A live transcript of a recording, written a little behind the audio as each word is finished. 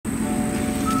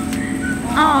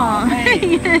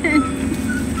saying.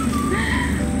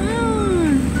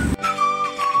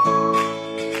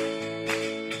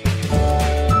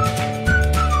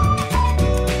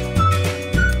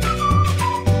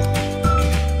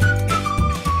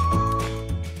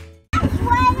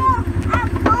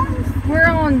 We're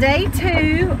on day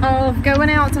 2 of going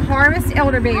out to harvest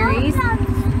elderberries.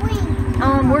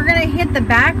 We're gonna hit the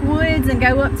backwoods and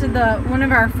go up to one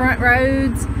of our front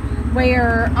roads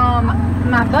where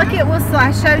my bucket was, so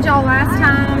I showed y'all last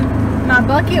time, my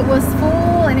bucket was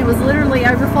full and it was literally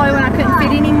overflowing. I couldn't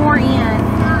fit any more in.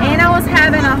 And I was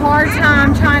having a hard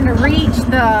time trying to reach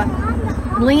the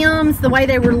limbs the way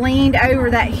they were leaned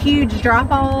over that huge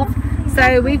drop off.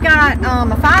 So we've got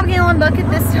a 5-gallon bucket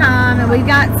this time, and we've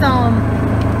got some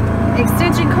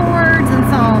extension cords and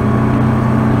some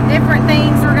different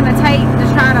things we're going to take to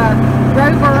try to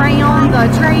rope around the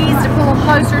trees to pull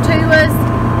closer to us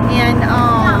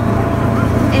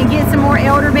and get some more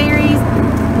elderberries.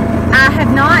 I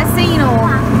have not seen them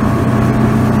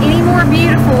any more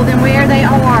beautiful than where they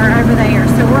are over there,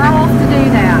 so we're off to do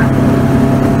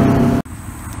that.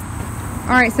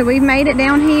 Alright, so we've made it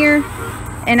down here.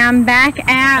 And I'm back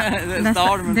at, there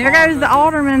goes the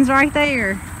aldermans right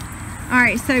there.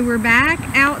 Alright, so we're back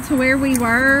out to where we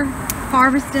were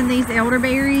harvesting these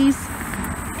elderberries.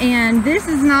 And this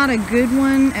is not a good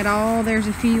one at all. There's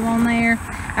a few on there.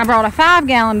 I brought a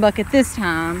 5-gallon bucket this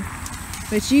time.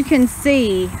 But you can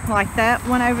see, like that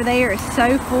one over there is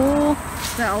so full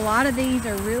that a lot of these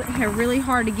are really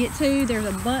hard to get to. There's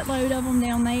a buttload of them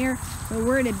down there. But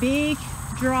we're at a big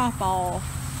drop off.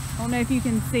 I don't know if you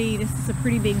can see, this is a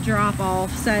pretty big drop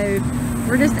off, so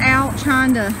we're just out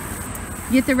trying to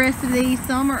get the rest of these.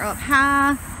 Some are up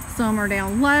high, some are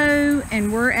down low,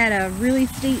 and we're at a really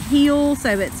steep hill,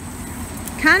 so it's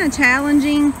kind of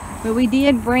challenging, but we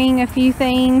did bring a few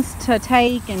things to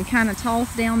take and kind of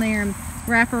toss down there and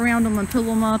wrap around them and pull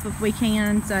them up if we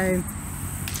can. So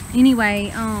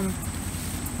anyway,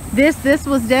 this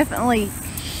was definitely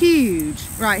huge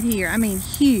right here. I mean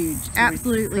huge.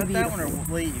 Absolutely beautiful. That one or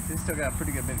leave? It's still got a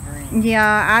pretty good bit of green.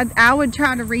 Yeah, I would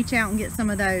try to reach out and get some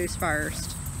of those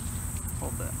first.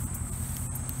 Hold that.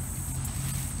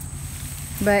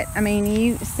 But I mean,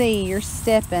 you see, you're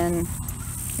stepping,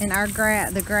 and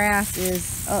the grass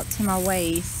is up to my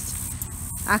waist.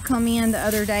 I come in the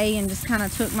other day and just kind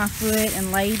of took my foot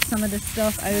and laid some of this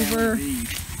stuff over.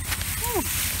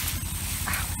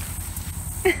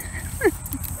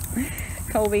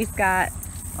 Colby's got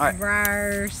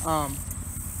briars.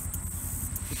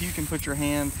 If you can put your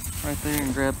hand right there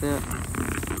and grab that.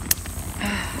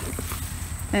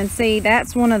 And see,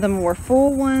 that's one of the more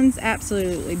full ones.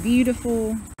 Absolutely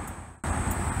beautiful.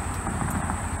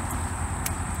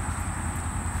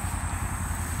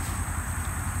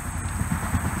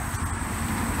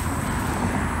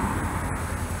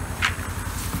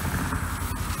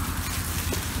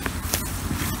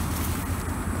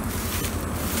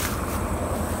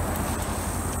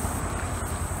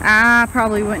 I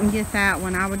probably wouldn't get that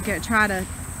one. I would try to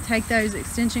take those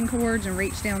extension cords and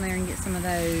reach down there and get some of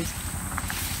those.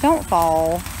 Don't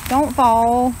fall. Don't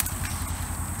fall.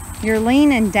 You're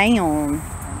leaning down.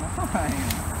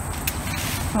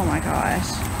 Oh my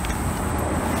gosh.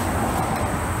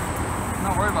 I'm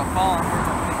not worried about falling. I'm worried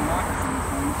about taking rockets in this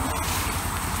thing.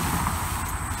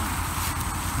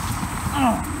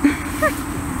 Oh.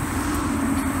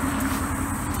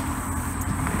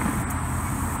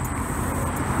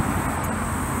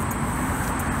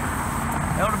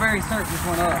 Elderberry syrup just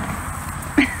went up.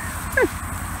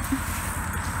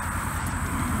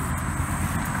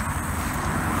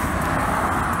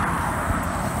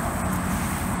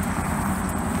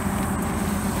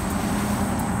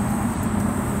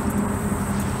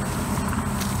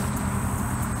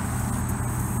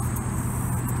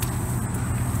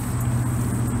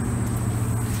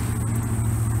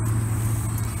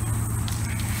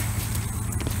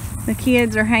 The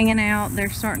kids are hanging out. They're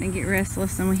starting to get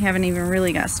restless, and we haven't even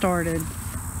really got started.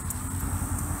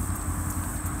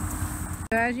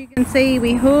 So as you can see,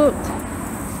 we hooked.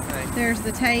 There's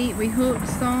the tape. We hooked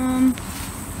some.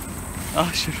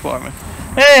 Oh, she's farming.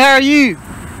 Hey, how are you?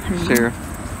 Sarah.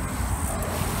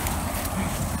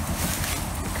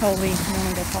 Colby, you want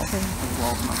to go talk to him? I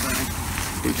lost my thing.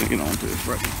 He's gonna get on to us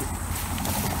right.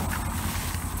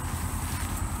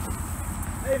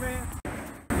 Hey, man.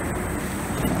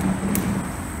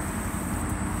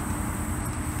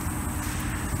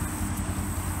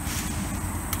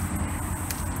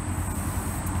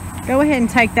 Go ahead and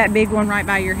take that big one right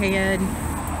by your head.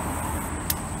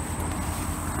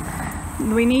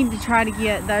 We need to try to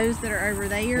get those that are over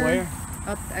there. Where?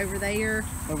 Up over there.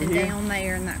 Over and here? down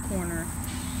there in that corner.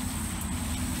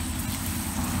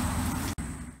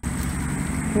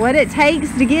 what it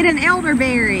takes to get an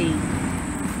elderberry.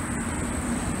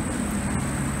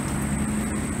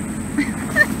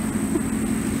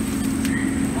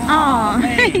 Oh,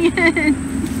 man.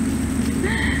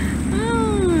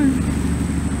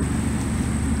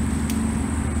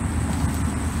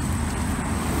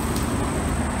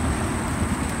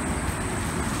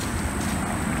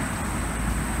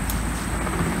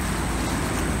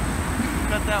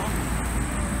 Cut that one.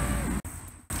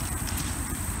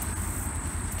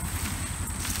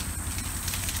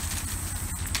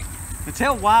 But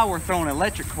tell why we're throwing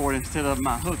electric cord instead of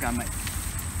my hook I made.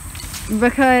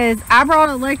 Because I brought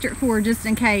an electric cord just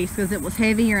in case, because it was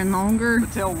heavier and longer.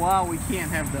 But tell why we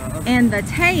can't have the other. And the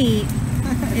tape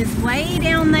is way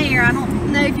down there. I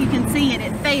don't know if you can see it.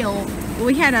 It fell.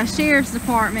 We had a sheriff's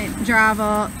department drive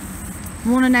up,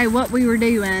 want to know what we were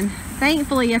doing.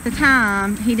 Thankfully, at the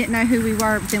time, he didn't know who we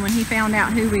were. But then when he found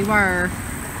out who we were,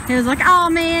 he was like, "Oh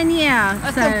man, yeah."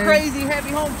 That's some crazy heavy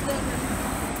homesteading.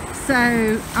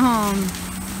 So,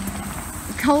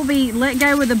 Colby let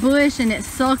go of the bush and it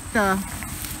sucked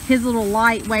his little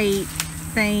lightweight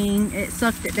thing. It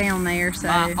sucked it down there. So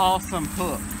my awesome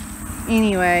hook.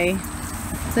 Anyway,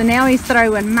 so now he's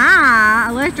throwing my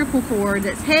electrical cord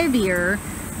that's heavier,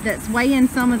 that's weighing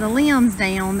some of the limbs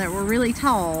down that were really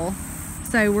tall.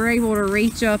 So we're able to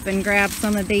reach up and grab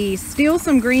some of these. Still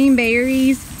some green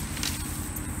berries.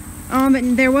 But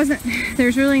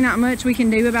there's really not much we can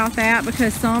do about that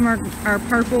because some are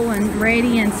purple and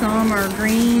ready and some are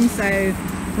green. So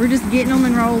we're just getting them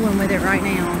and rolling with it right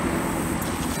now.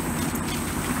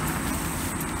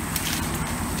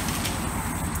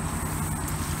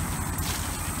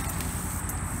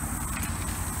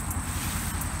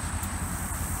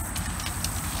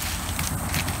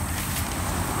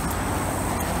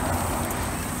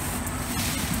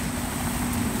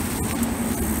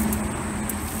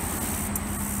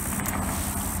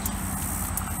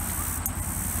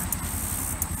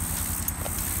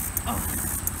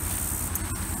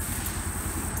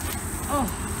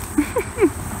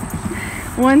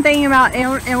 One thing about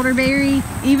elderberry,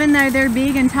 even though they're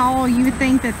big and tall, you would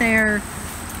think that their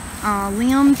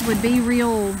limbs would be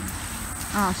real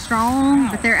strong,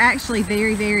 but they're actually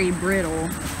very, very brittle.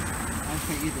 I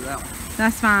can't get to that one.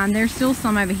 That's fine. There's still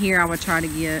some over here I would try to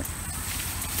get.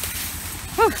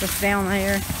 Whew, just down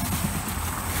there.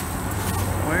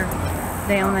 Where?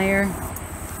 Down there.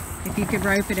 If you could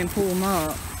rope it and pull them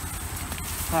up.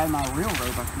 If I had my real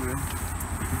rope, I could.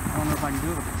 I don't know if I can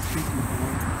do it if it's sticking from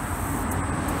there.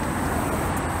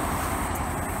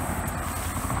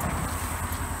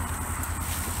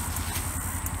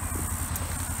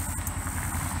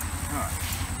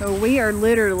 So we are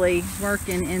literally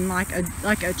working in like a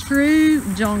true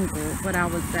jungle, what I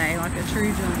would say, like a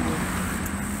true jungle.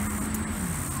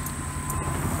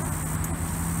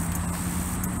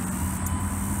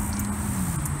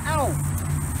 Ow!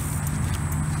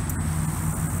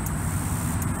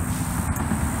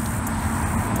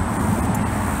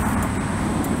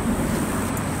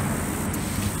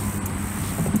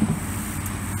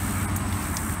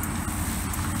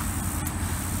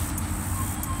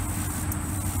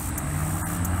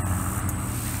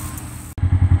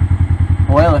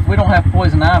 Well, if we don't have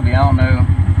poison ivy, I don't know.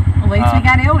 At least we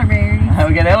got elderberries.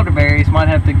 We got elderberries. Might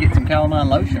have to get some calamine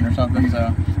lotion or something.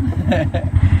 So,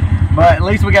 but at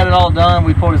least we got it all done.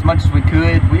 We pulled as much as we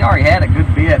could. We already had a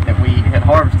good bit that we had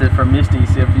harvested from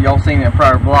Misty's. If y'all seen it in a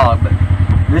prior vlog, but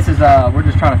this is we're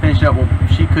just trying to finish up what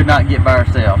she could not get by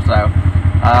herself. So,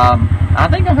 I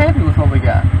think I'm happy with what we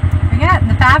got. Yeah,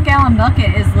 the 5-gallon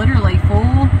bucket is literally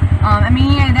full. I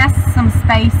mean, yeah, that's some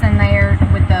space in there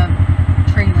with the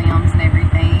tree limbs and everything.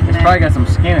 It's probably got some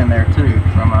skin in there too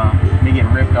from me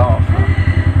getting ripped off. So.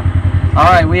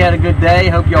 Alright, we had a good day.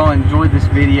 Hope y'all enjoyed this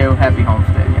video. Happy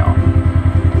homesteading.